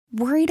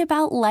Worried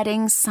about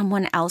letting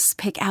someone else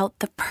pick out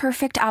the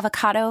perfect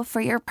avocado for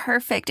your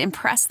perfect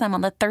impress them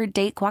on the third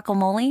date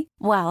guacamole?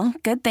 Well,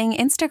 good thing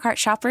Instacart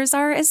shoppers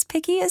are as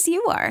picky as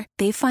you are.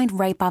 They find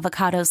ripe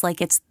avocados like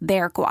it's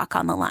their guac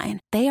on the line.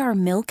 They are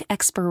milk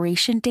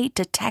expiration date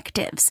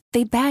detectives.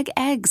 They bag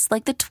eggs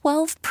like the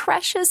 12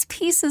 precious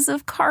pieces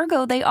of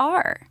cargo they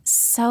are.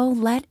 So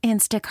let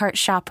Instacart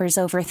shoppers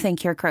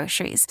overthink your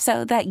groceries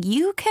so that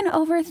you can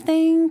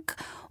overthink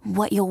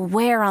what you'll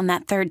wear on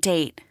that third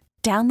date.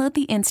 Download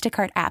the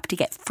Instacart app to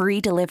get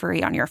free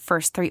delivery on your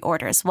first 3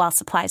 orders while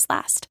supplies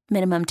last.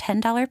 Minimum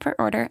 $10 per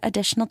order.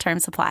 Additional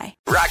terms apply.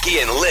 Rocky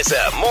and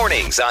Lissa,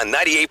 mornings on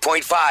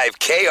 98.5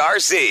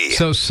 KRZ.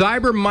 So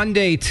Cyber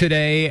Monday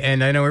today,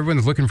 and I know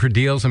everyone's looking for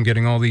deals. I'm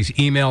getting all these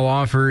email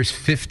offers,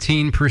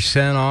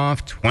 15%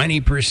 off,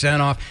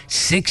 20% off,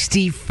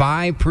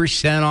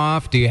 65%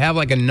 off. Do you have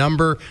like a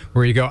number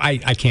where you go, I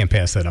can't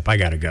pass that up. I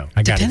got to go.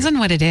 Depends on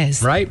what it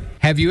is. Right?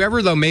 Have you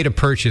ever, though, made a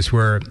purchase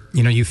where,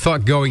 you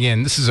thought going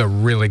in, this is a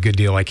really good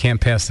deal. I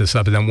can't pass this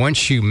up. And then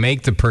once you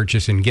make the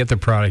purchase and get the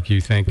product, you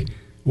think,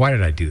 why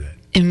did I do that?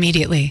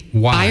 Immediately.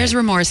 Why? Buyer's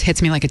remorse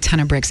hits me like a ton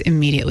of bricks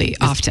immediately,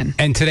 often.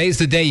 And today's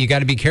the day you got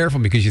to be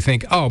careful because you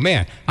think, oh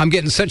man, I'm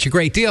getting such a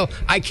great deal.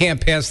 I can't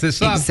pass this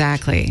up.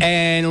 Exactly.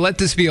 And let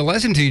this be a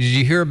lesson to you. Did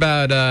you hear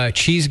about a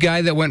cheese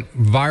guy that went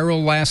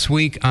viral last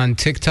week on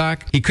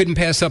TikTok? He couldn't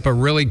pass up a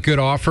really good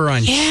offer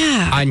on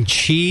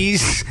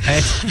cheese.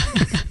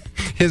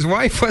 His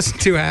wife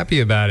wasn't too happy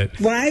about it.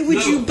 Why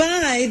would you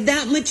buy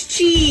that much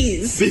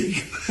cheese?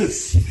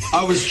 Because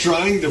I was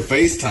trying to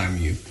FaceTime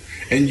you,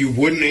 and you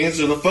wouldn't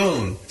answer the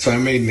phone. So I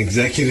made an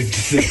executive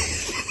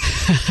decision.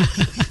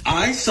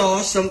 I saw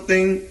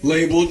something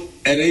labeled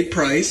at a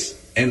price,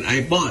 and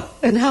I bought it.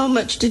 And how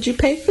much did you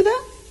pay for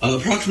that?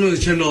 Approximately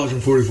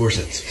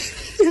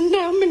 $10.44. And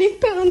how many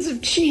pounds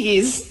of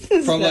cheese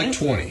is From that? like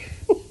 20.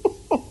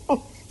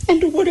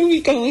 And what are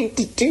we going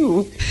to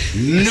do?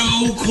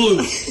 No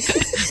clue.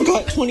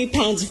 Got 20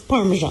 pounds of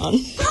Parmesan.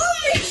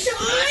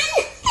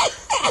 Parmesan?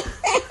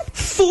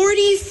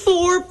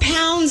 44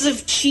 pounds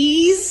of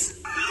cheese?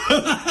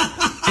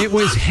 It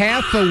was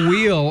half a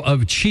wheel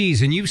of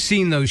cheese, and you've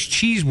seen those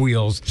cheese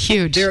wheels.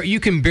 Huge. You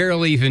can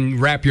barely even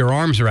wrap your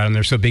arms around them.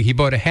 They're so big. He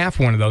bought a half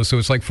one of those, so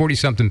it's like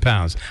 40-something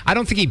pounds. I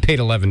don't think he paid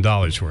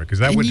 $11 for it because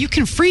that would. You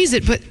can freeze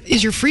it, but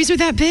is your freezer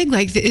that big?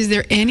 Like, is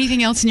there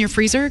anything else in your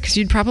freezer? Because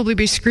you'd probably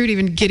be screwed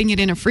even getting it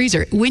in a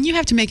freezer. When you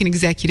have to make an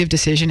executive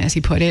decision, as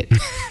he put it,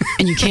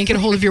 and you can't get a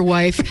hold of your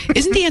wife,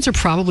 isn't the answer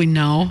probably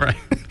no? Right.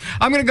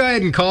 I'm going to go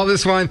ahead and call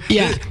this one.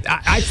 Yeah.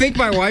 I think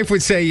my wife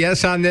would say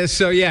yes on this.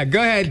 So, yeah,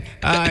 go ahead.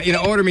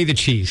 Order me the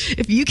cheese.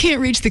 If you can't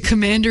reach the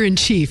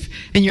commander-in-chief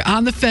and you're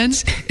on the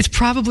fence, it's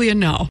probably a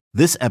no.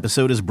 This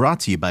episode is brought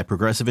to you by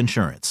Progressive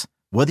Insurance.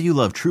 Whether you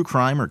love true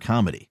crime or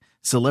comedy,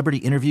 celebrity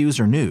interviews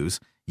or news,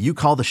 you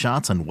call the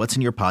shots on what's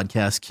in your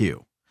podcast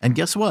queue. And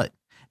guess what?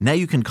 Now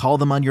you can call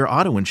them on your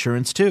auto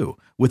insurance too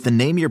with the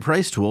Name Your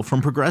Price tool from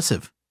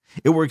Progressive.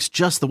 It works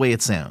just the way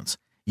it sounds.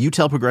 You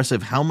tell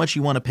Progressive how much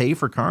you want to pay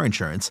for car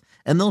insurance,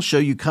 and they'll show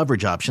you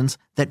coverage options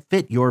that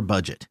fit your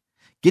budget.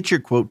 Get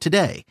your quote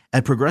today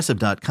at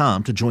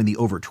Progressive.com to join the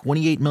over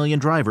 28 million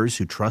drivers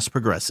who trust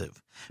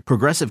Progressive.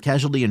 Progressive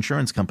Casualty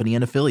Insurance Company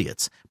and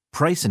Affiliates.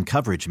 Price and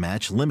coverage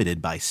match limited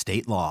by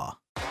state law.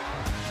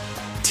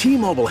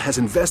 T-Mobile has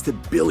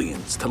invested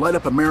billions to light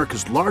up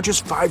America's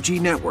largest 5G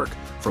network,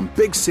 from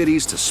big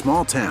cities to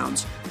small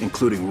towns,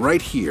 including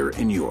right here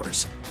in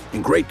yours.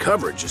 And great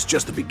coverage is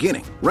just the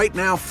beginning. Right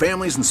now,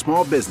 families and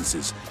small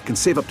businesses can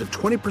save up to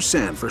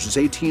 20% versus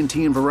AT&T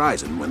and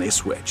Verizon when they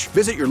switch.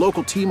 Visit your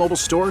local T-Mobile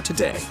store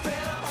today.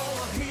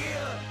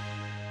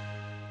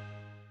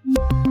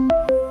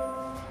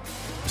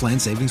 Plan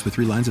savings with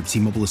 3 lines of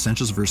T-Mobile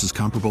Essentials versus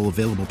comparable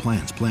available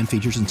plans. Plan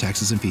features and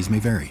taxes and fees may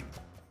vary.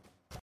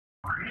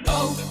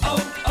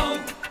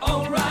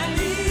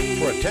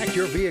 Protect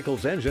your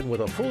vehicle's engine with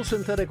a full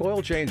synthetic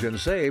oil change and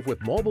save with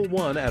Mobil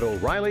 1 at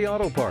O'Reilly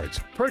Auto Parts.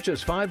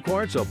 Purchase 5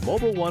 quarts of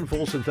Mobil 1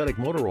 full synthetic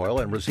motor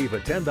oil and receive a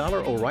 $10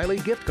 O'Reilly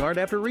gift card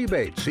after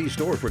rebate. See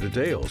store for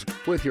details.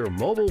 With your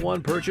Mobil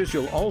 1 purchase,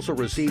 you'll also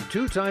receive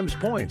 2 times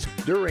points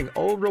during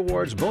O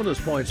Rewards Bonus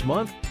Points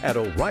Month at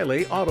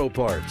O'Reilly Auto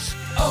Parts.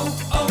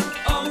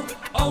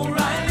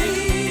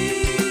 O'Reilly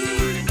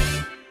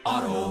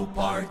Auto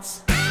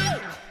Parts.